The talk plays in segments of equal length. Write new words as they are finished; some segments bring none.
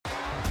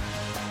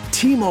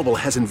T-Mobile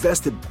has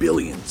invested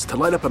billions to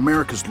light up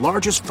America's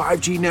largest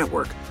 5G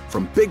network,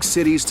 from big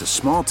cities to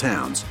small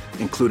towns,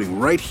 including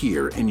right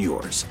here in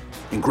yours.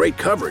 And great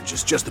coverage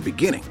is just the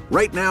beginning.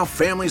 Right now,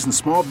 families and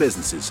small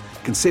businesses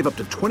can save up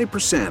to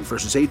 20%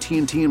 versus AT&T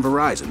and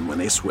Verizon when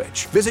they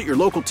switch. Visit your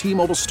local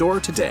T-Mobile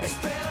store today.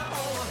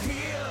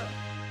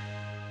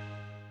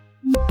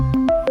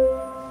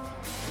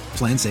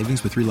 Plan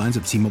savings with 3 lines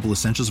of T-Mobile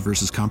Essentials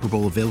versus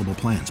comparable available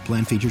plans.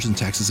 Plan features and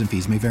taxes and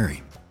fees may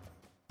vary.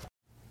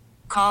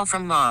 Call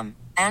from mom.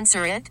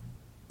 Answer it.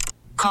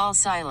 Call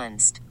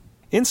silenced.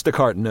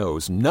 Instacart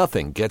knows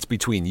nothing gets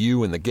between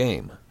you and the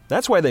game.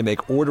 That's why they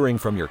make ordering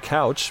from your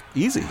couch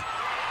easy.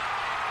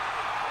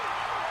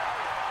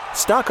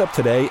 Stock up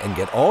today and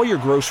get all your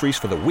groceries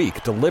for the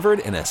week delivered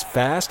in as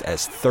fast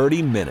as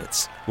 30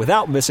 minutes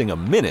without missing a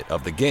minute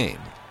of the game.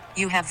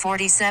 You have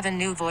 47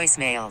 new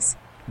voicemails.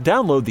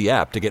 Download the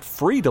app to get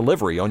free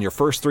delivery on your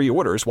first 3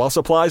 orders while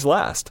supplies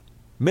last.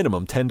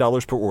 Minimum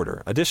 $10 per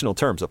order. Additional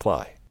terms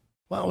apply.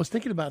 Well, I was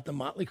thinking about the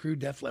Motley Crue,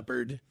 Def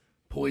Leppard,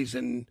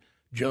 Poison,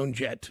 Joan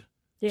Jett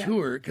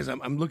tour, because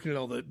I'm looking at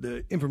all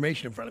the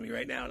information in front of me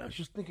right now, and I was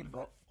just thinking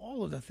about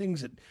all of the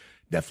things that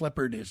Def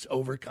Leppard has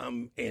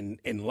overcome in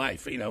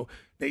life. You know,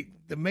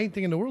 the main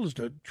thing in the world is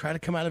to try to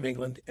come out of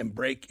England and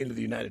break into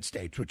the United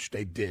States, which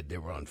they did. They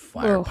were on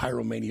fire. Oh.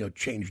 Pyromania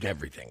changed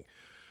everything.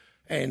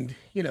 And,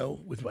 you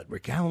know, with what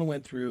Rick Allen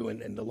went through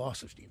and the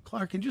loss of Steve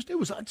Clark, and just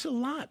it's a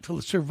lot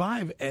to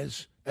survive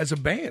as a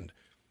band.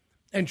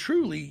 And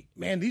truly,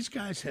 man, these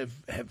guys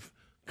have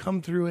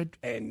come through it,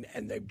 and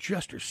they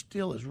just are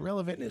still as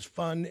relevant and as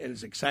fun and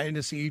as exciting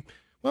to see.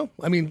 Well,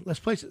 I mean, let's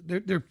place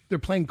it. They're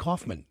playing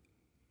Kaufman.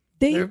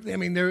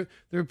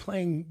 They're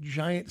playing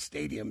giant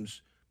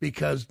stadiums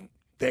because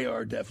they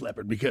are Def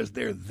Leppard, because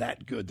they're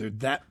that good. They're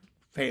that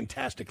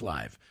fantastic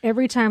live.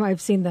 Every time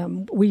we've seen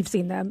them,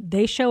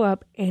 they show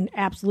up and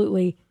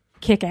absolutely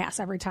kick ass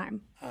every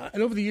time.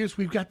 And over the years,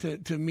 we've got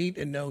to meet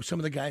and know some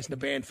of the guys in the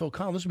band. Phil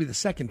Collins, this will be the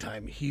second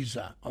time he's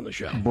on the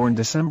show. Born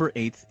December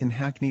 8th in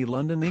Hackney,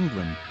 London,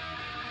 England.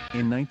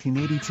 In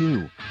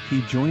 1982,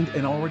 he joined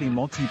an already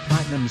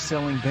multi-platinum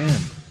selling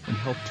band and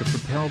helped to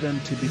propel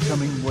them to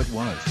becoming what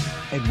was,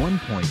 at one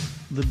point,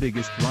 the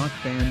biggest rock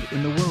band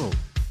in the world.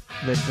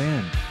 That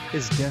band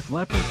is Def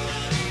Leppard.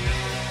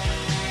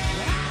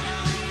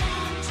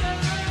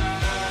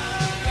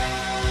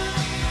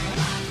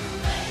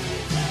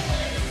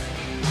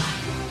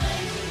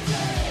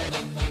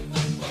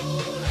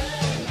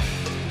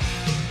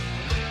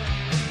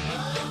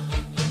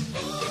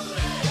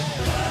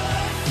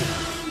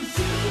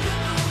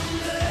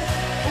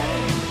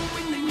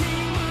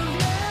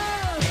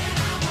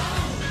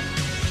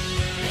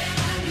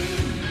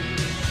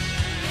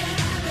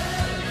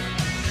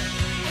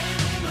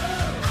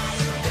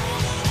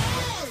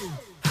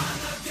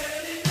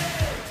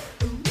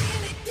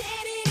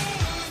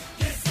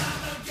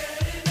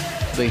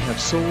 They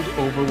have sold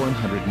over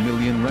 100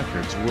 million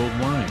records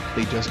worldwide.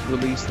 They just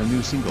released a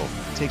new single,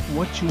 Take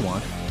What You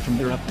Want, from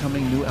their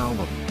upcoming new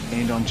album.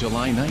 And on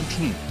July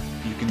 19th,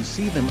 you can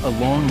see them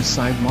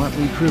alongside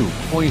Motley Crue,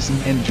 Poison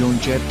and Joan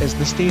Jett as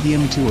the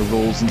stadium tour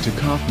rolls into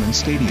Kauffman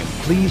Stadium.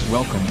 Please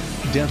welcome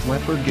Def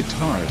Leppard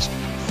guitarist,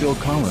 Phil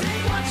Collins.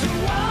 Take what you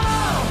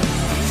want,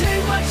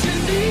 take what you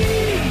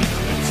need,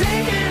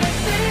 take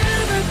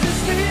anything that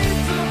just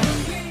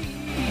needs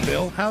to be.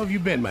 Phil, how have you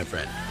been, my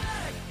friend?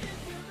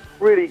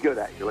 Really good,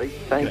 actually.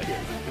 Thank you.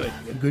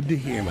 Good to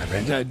hear, my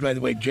friend. By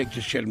the way, Jake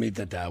just showed me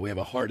that we have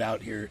a hard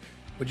out here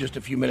for just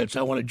a few minutes.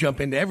 I want to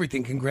jump into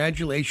everything.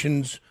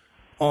 Congratulations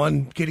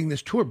on getting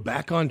this tour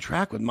back on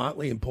track with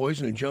Motley and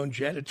Poison and Joan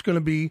Jett. It's going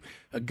to be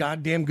a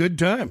goddamn good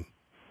time.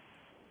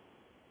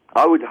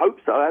 I would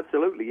hope so,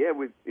 absolutely. Yeah,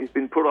 it's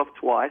been put off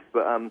twice,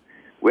 but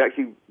we're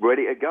actually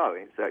ready to go.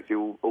 It's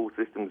actually all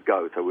systems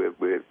go, so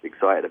we're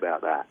excited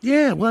about that.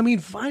 Yeah, well, I mean,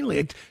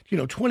 finally,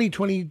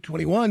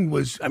 2021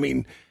 was, I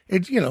mean,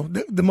 it's,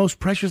 the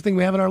most precious thing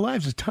we have in our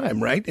lives is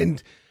time, right?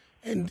 And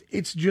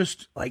it's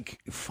just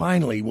like,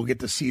 finally, we'll get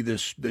to see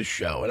this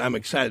show, and I'm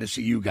excited to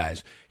see you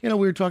guys. We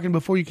were talking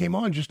before you came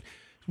on, just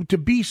to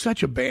be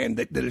such a band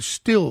that is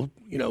still,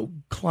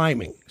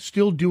 climbing,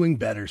 still doing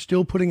better,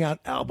 still putting out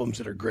albums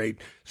that are great,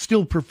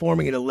 still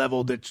performing at a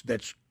level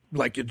that's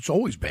like it's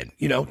always been.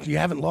 You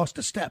haven't lost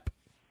a step.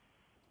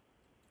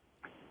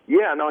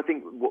 Yeah, no, I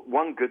think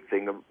one good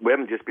thing, we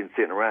haven't just been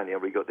sitting around.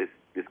 We got this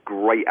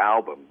great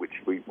album, which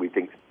we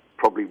think is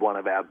probably one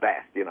of our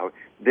best.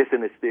 This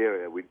and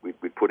Hysteria, we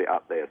put it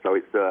up there. So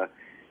it's,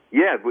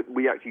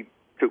 we actually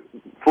took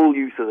full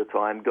use of the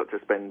time, got to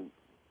spend,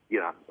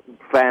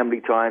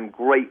 family time,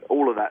 great,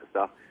 all of that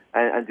stuff,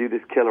 and do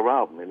this killer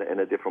album in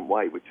a different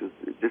way, which was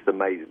just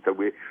amazing. So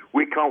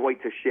we can't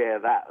wait to share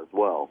that as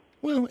well.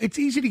 Well, it's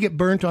easy to get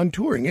burnt on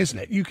touring, isn't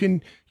it? You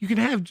can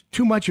have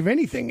too much of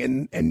anything,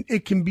 and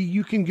it can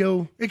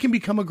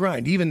become a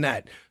grind, even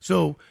that.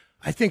 So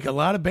I think a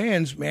lot of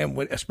bands, man,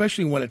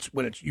 especially when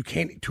it's you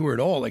can't tour at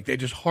all, like they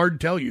just hard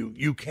tell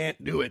you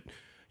can't do it.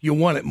 You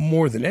want it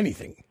more than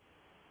anything.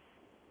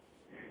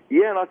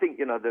 Yeah, and I think,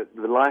 you know,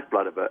 the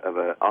lifeblood of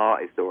an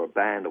artist or a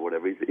band or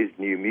whatever is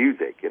new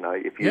music. You know,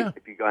 if you're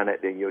going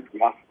out there and you're just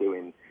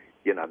doing,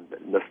 you know,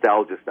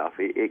 nostalgia stuff,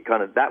 it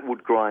kind of, that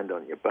would grind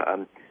on you. But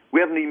we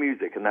have new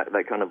music, and that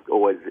kind of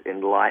always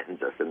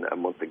enlightens us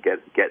and wants to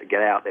get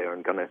out there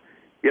and kind of,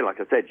 yeah,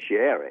 like I said,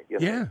 share it. You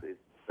know, it's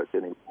such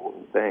an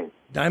important thing.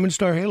 Diamond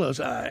Star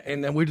Halos,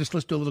 and then we just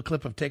listened to a little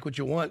clip of Take What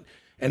You Want,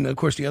 and of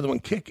course the other one,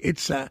 Kick. It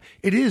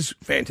is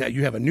fantastic.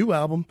 You have a new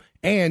album,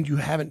 and you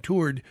haven't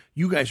toured.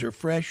 You guys are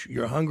fresh.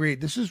 You're hungry.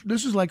 This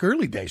is like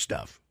early day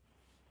stuff.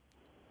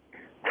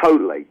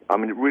 Totally. I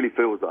mean, it really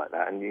feels like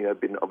that, and you know,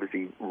 been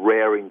obviously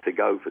raring to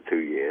go for 2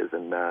 years,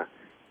 and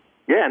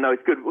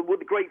it's good. Well,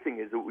 the great thing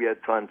is that we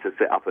had time to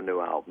set up a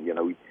new album. You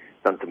know, we've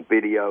done some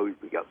videos,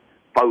 we got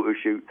photo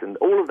shoots, and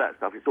all of that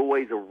stuff. It's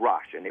always a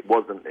rush, and it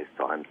wasn't this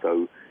time.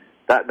 So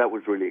that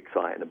was really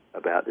exciting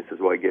about this as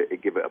well.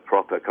 Give it a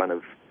proper kind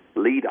of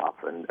lead up,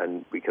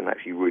 and we can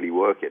actually really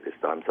work it this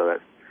time. So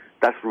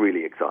that's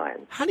really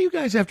exciting. How do you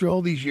guys, after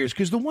all these years,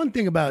 because the one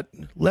thing about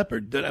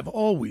Leppard that I've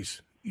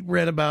always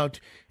read about,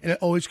 and it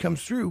always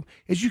comes through,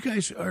 is you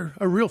guys are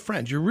real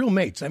friends. You're real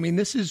mates. I mean,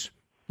 this is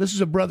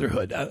a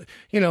brotherhood.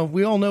 You know,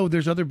 we all know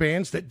there's other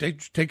bands that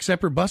take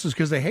separate buses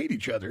because they hate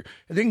each other.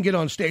 They can get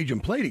on stage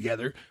and play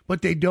together,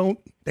 but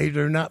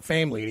they're not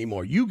family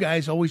anymore. You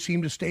guys always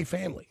seem to stay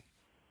family.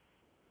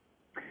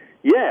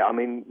 Yeah, I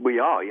mean, we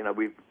are. You know,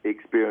 we've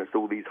experienced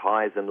all these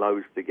highs and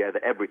lows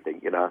together, everything,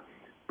 you know,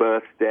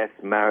 births, deaths,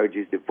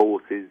 marriages,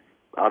 divorces,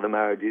 other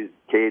marriages,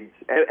 kids,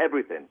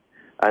 everything.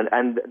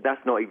 And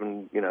that's not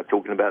even, you know,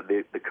 talking about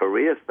the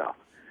career stuff.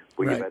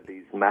 We've had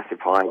these massive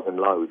highs and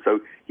lows. So,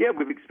 yeah,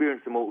 we've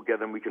experienced them all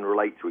together, and we can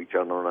relate to each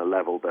other on a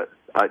level that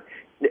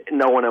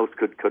no one else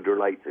could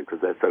relate to because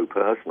they're so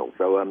personal.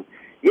 So,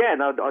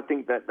 I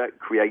think that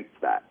creates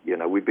that. You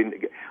know,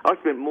 I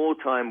spent more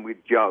time with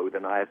Joe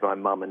than I had my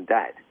mum and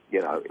dad. You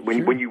know,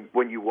 when you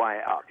weigh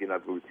it up, you know,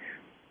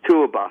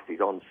 tour buses,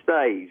 on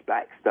stage,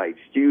 backstage,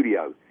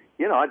 studio.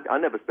 You know, I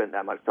never spent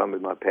that much time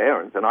with my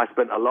parents, and I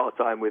spent a lot of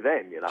time with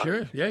them, you know.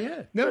 Sure,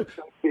 yeah. No,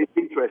 it's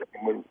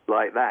interesting when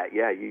like that.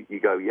 Yeah, you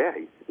go,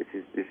 this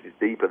is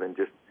deeper than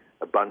just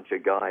a bunch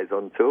of guys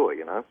on tour,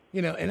 you know.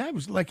 You know, and I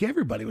was like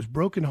everybody was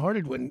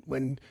brokenhearted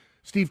when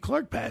Steve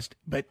Clark passed,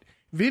 but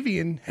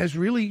Vivian he's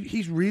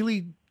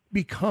really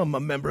become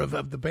a member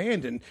of the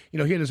band, and you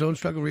know, he had his own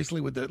struggle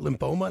recently with the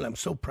lymphoma, and I'm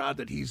so proud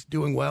that he's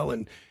doing well.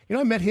 And you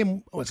know, I met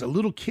him as a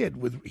little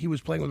kid he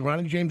was playing with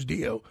Ronnie James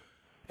Dio.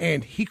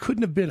 And he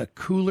couldn't have been a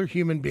cooler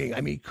human being.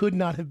 I mean, he could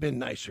not have been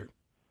nicer.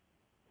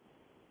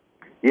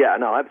 Yeah,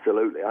 no,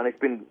 absolutely. And it's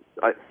been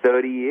like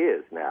 30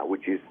 years now,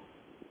 which is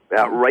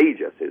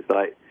outrageous. It's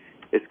like,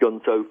 it's gone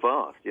so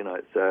fast, you know,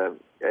 it's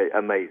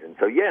amazing.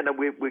 So, yeah, no,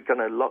 we're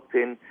kind of locked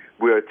in.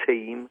 We're a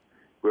team.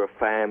 We're a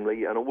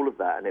family and all of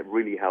that. And it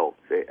really helps.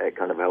 It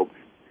kind of helps,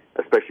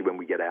 especially when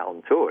we get out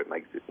on tour. It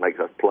makes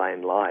us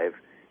playing live.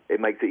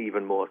 It makes it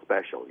even more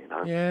special, you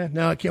know? Yeah,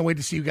 no, I can't wait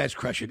to see you guys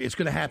crush it. It's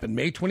going to happen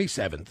May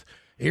 27th.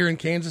 Here in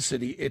Kansas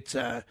City. It's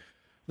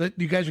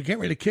you guys are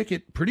getting ready to kick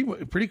it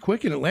pretty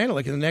quick in Atlanta,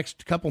 like in the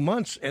next couple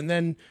months, and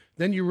then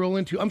you roll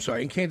into. I'm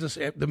sorry, in Kansas,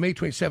 the May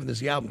 27th is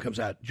the album comes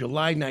out.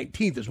 July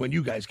 19th is when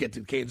you guys get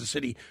to Kansas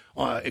City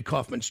at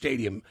Kauffman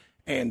Stadium,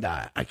 and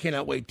I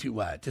cannot wait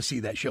to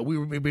see that show.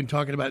 We've been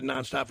talking about it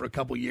nonstop for a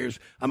couple years.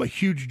 I'm a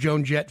huge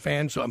Joan Jett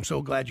fan, so I'm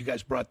so glad you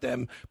guys brought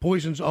them.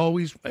 Poison's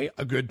always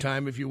a good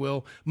time, if you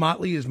will.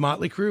 Motley is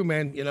Motley Crue,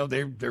 man. You know,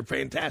 they're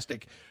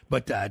fantastic.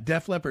 But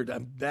Def Leppard,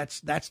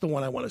 that's the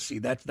one I want to see.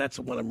 That's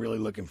the one I'm really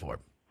looking for.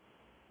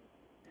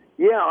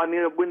 Yeah, I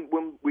mean,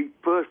 when we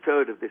first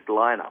heard of this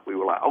lineup, we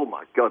were like, oh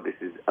my God, this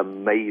is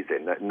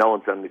amazing. No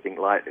one's done anything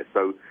like this.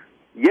 So,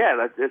 yeah,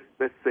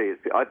 let's see.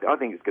 I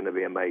think it's going to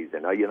be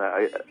amazing. You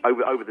know,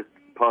 over the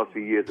past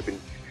few years, I've been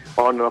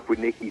on and off with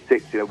Nikki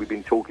Sixx. You know, we've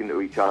been talking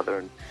to each other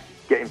and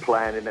getting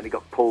planned, and then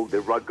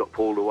the rug got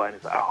pulled away, and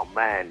it's like, oh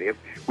man,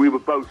 we were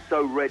both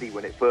so ready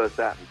when it first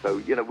happened. So,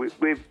 you know,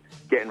 we're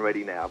getting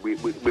ready now. We're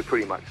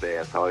pretty much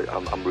there. So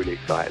I'm really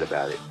excited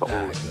about it.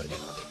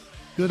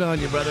 Good on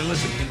you, brother.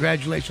 Listen,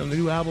 congratulations on the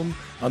new album,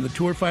 on the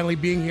tour finally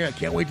being here. I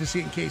can't wait to see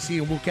it in KC,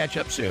 and we'll catch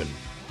up soon.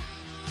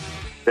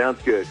 Sounds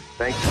good.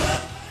 Thank you.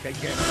 Take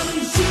care.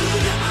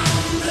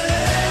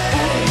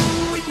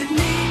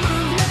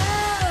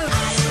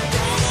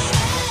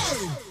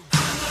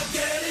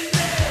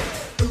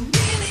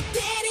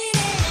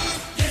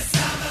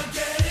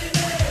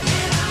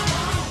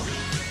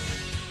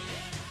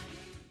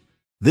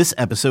 This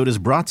episode is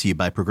brought to you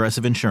by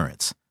Progressive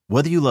Insurance.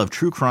 Whether you love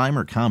true crime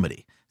or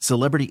comedy,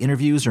 celebrity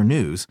interviews or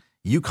news,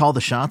 you call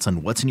the shots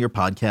on what's in your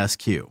podcast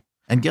queue.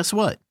 And guess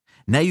what?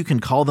 Now you can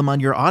call them on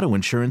your auto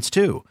insurance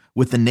too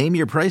with the Name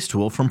Your Price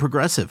tool from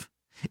Progressive.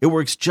 It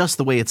works just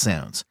the way it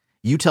sounds.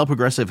 You tell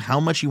Progressive how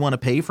much you want to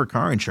pay for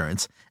car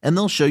insurance, and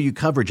they'll show you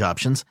coverage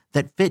options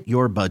that fit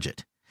your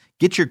budget.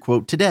 Get your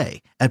quote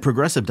today at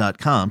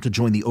Progressive.com to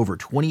join the over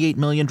 28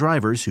 million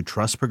drivers who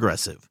trust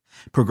Progressive.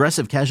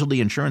 Progressive Casualty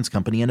Insurance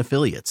Company and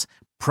Affiliates.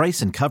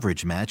 Price and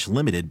coverage match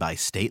limited by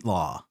state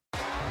law.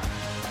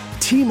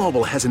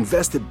 T-Mobile has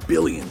invested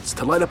billions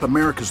to light up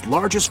America's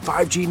largest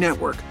 5G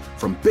network,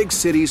 from big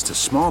cities to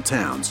small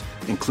towns,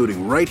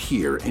 including right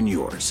here in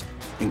yours.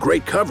 And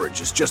great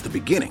coverage is just the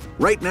beginning.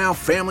 Right now,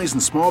 families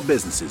and small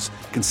businesses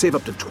can save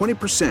up to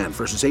 20%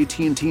 versus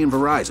AT&T and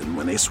Verizon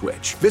when they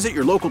switch. Visit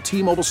your local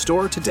T-Mobile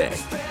store today.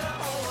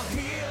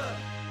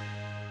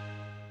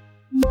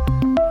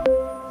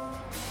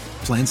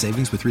 Plan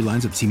savings with 3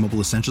 lines of T-Mobile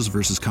Essentials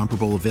versus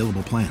comparable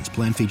available plans.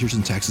 Plan features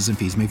and taxes and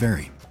fees may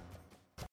vary.